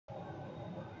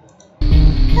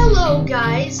Hello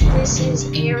guys, this is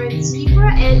Aaron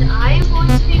Zebra, and I am going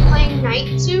to be playing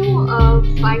Night 2 of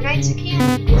Five Nights at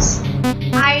Candy's.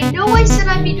 I know I said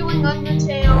I'd be doing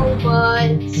Undertale,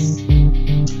 but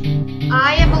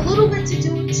I have a little bit to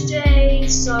do today,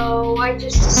 so I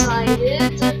just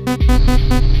decided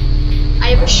I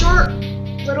have a short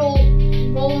little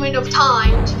moment of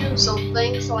time to do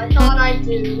something, so I thought I'd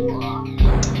do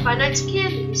Five Nights at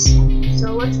Candy's.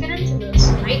 So let's get into this.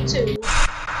 Night 2.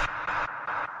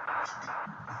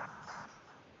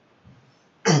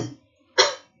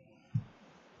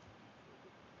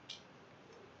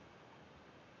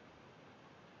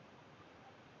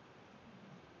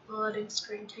 Loading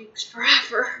screen takes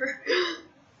forever.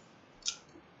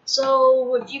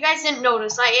 So, if you guys didn't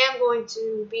notice, I am going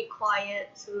to be quiet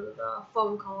through the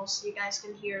phone calls so you guys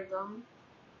can hear them.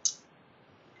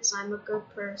 Because I'm a good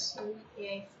person.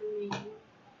 Yay for me.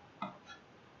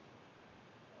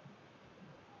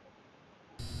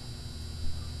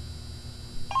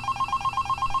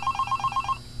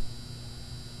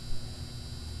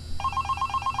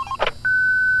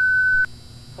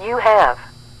 You have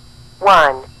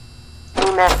one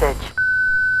new message.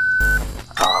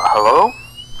 Hello?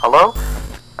 Hello?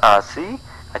 See?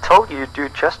 I told you you'd do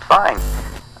just fine.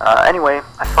 Anyway,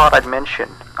 I thought I'd mention,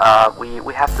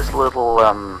 we have this little,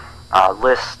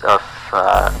 list of,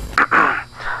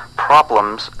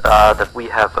 problems, that we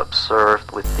have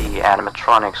observed with the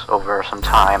animatronics over some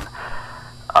time.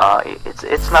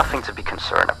 It's nothing to be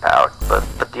concerned about, but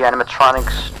the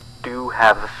animatronics do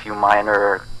have a few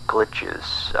minor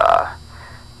glitches.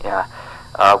 Yeah.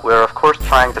 We're of course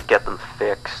trying to get them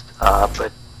fixed,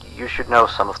 but you should know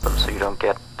some of them so you don't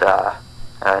get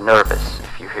nervous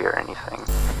if you hear anything.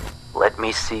 Let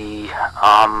me see.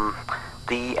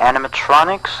 The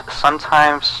animatronics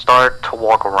sometimes start to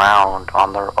walk around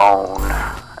on their own.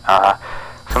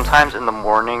 Sometimes in the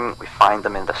morning we find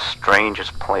them in the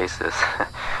strangest places,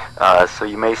 so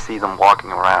you may see them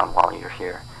walking around while you're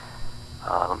here.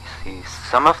 Let me see.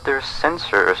 Some of their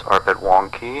sensors are a bit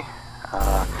wonky.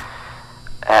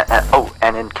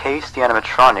 And in case the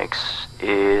animatronics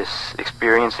is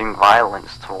experiencing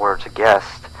violence towards a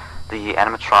guest, the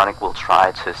animatronic will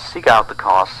try to seek out the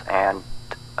cause and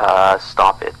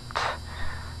stop it.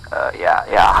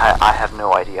 I have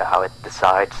no idea how it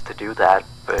decides to do that,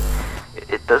 but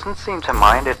it doesn't seem to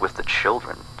mind it with the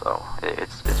children, though.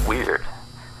 It's weird.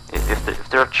 If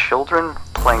there are children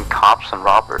playing cops and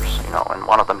robbers, and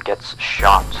one of them gets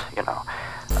shot,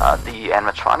 the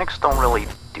animatronics don't really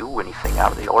do anything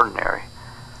out of the ordinary.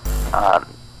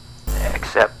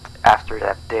 Except after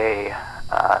that day,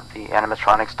 the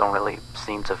animatronics don't really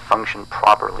seem to function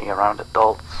properly around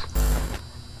adults.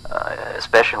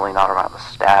 Especially not around the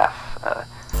staff.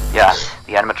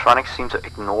 The animatronics seem to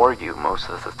ignore you most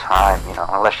of the time,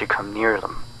 unless you come near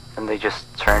them. And they just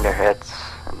turn their heads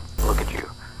and look at you.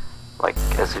 Like,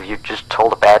 as if you just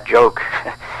told a bad joke.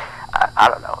 I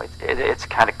don't know, it's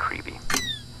kind of creepy.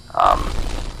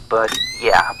 But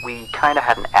yeah, we kind of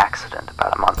had an accident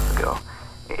about a month ago.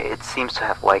 It seems to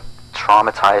have,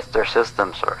 traumatized their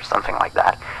systems or something like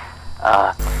that.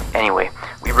 Anyway,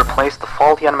 we replaced the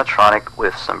faulty animatronic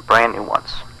with some brand new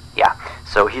ones. Yeah,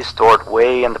 so he's stored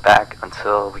way in the back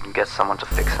until we can get someone to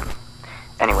fix him.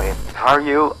 Anyway, if I were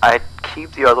you, I'd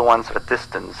keep the other ones at a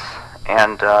distance,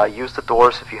 and use the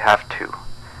doors if you have to.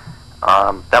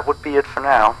 That would be it for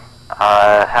now.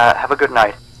 Have a good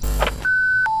night.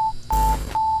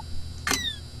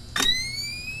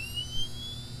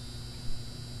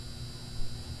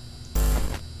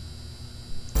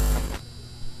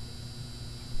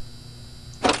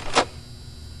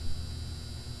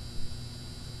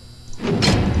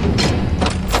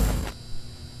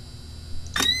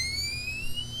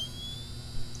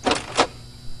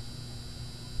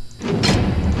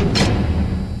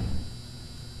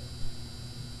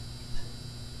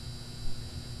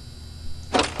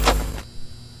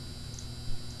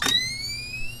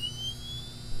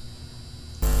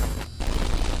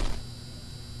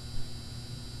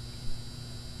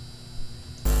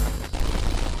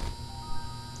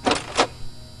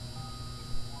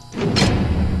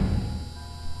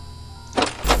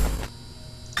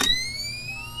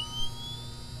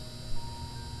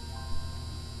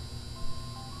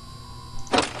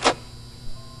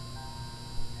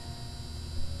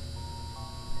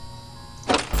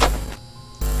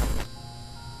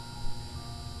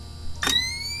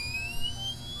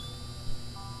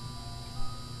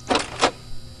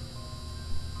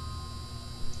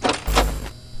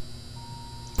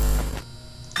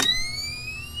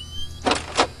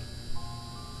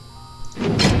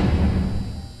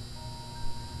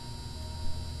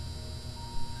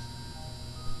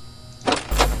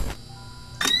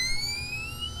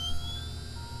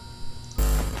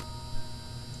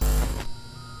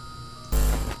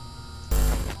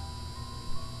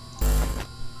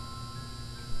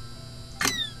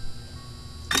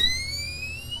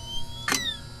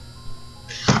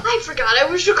 I forgot I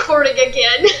was recording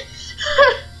again.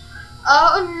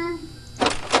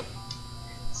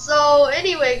 So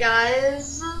anyway,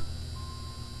 guys.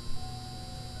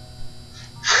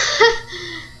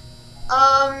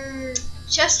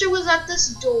 Chester was at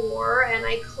this door and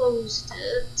I closed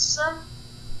it.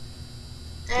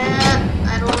 And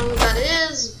I don't know who that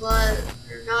is, but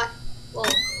you're not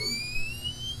welcome.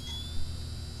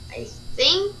 I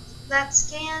think that's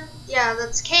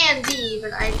that's Candy,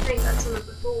 but I think that's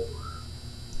another door.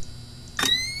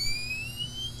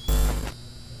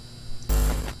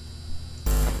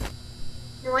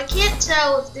 Now I can't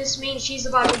tell if this means she's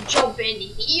about to jump in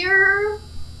here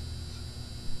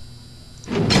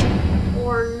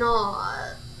or not.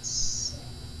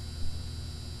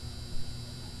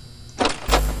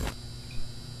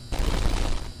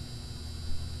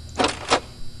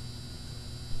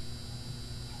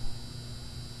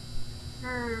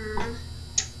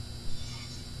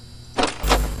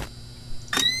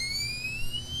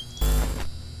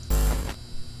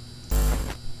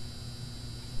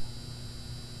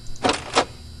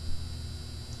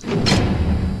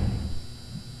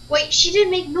 Wait, she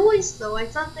didn't make noise though. I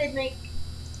thought they'd make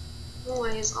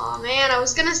noise. Aw, man, I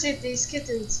was gonna see if these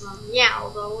kittens meow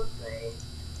though, if they...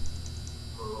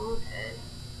 Oh, okay.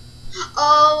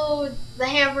 Oh, the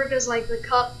hamburger's like the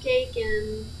cupcake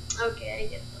and... Okay, I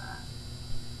get that.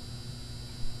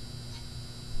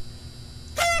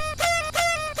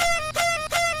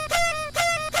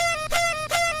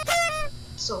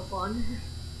 So fun.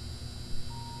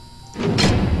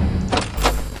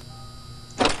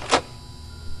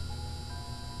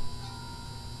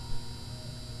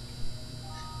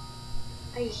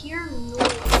 I hear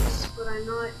noise, but I'm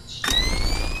not sure.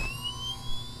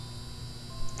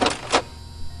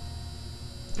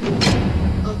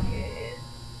 Okay.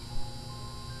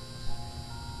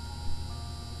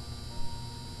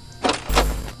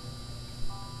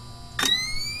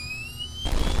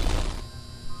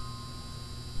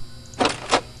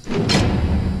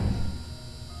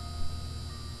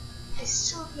 I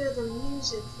still hear the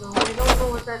music though, I don't know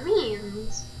what that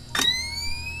means.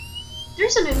 There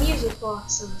isn't a music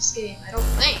box in this game, I don't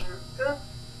think.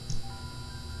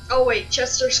 Oh wait,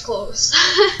 Chester's close.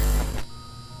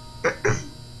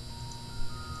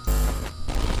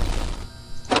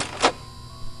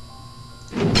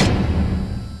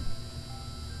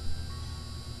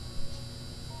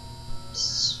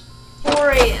 It's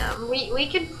 4 AM. We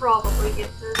can probably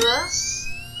get through this.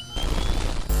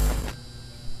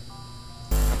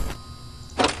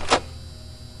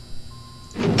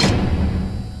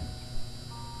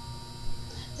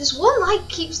 This one light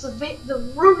keeps the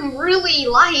room really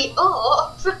light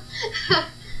up.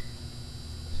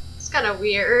 It's kind of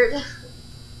weird.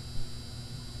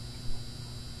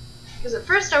 Because at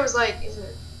first I was like, it's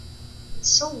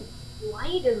so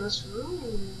light in this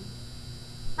room.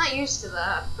 Not used to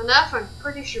that. But now I'm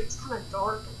pretty sure it's kind of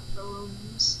dark in the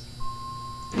rooms.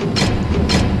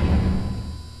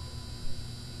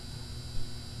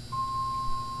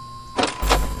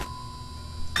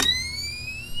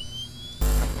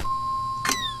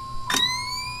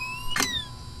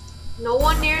 No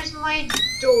one nears my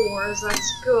doors,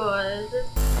 that's good.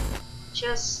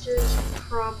 Chester's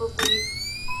probably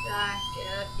back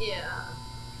at, yeah,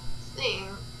 I think.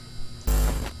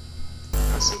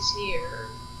 Unless he's here.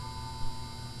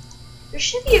 There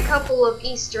should be a couple of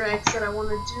Easter eggs that I want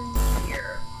to do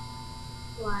here.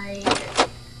 Like,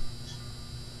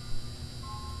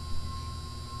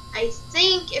 I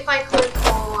think if I click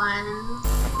on,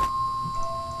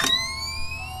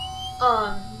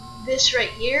 this right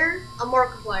here, a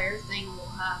Markiplier thing will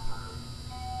have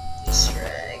Easter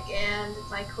egg, and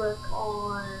if I click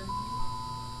on,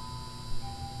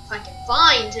 if I can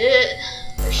find it,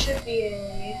 there should be a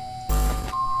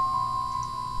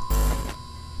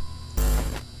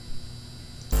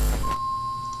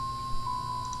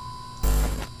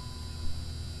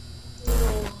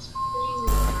little thing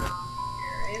around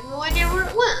here. I have no idea where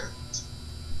it went.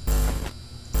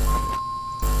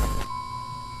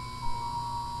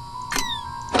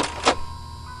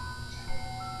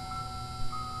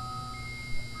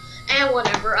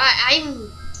 Whatever,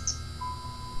 I'm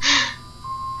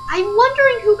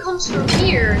wondering who comes from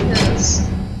here, because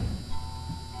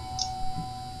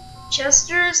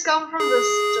Chester's come from this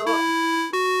door.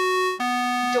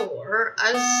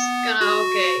 I was gonna,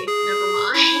 okay, never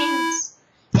mind.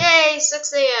 Yay,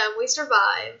 6 AM, we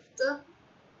survived.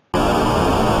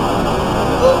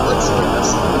 Oh, let's get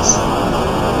this.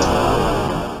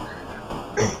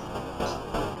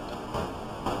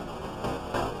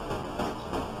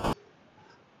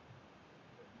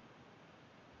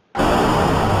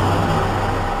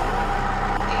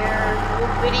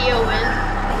 Video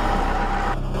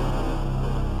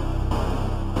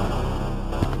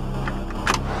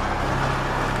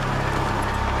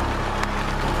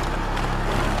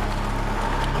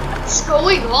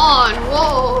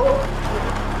Whoa.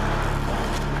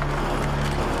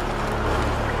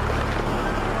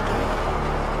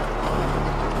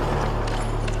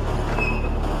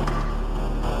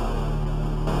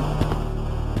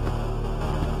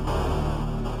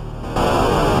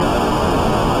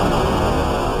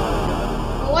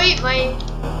 Wait,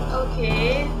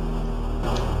 okay.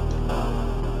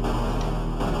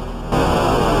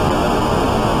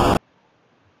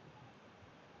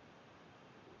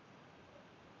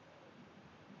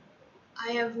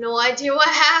 I have no idea what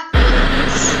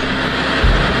happens.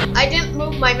 I didn't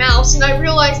move my mouse, and I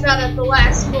realized that at the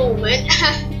last moment.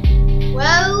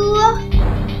 Well,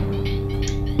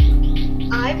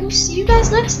 I will see you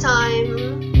guys next time.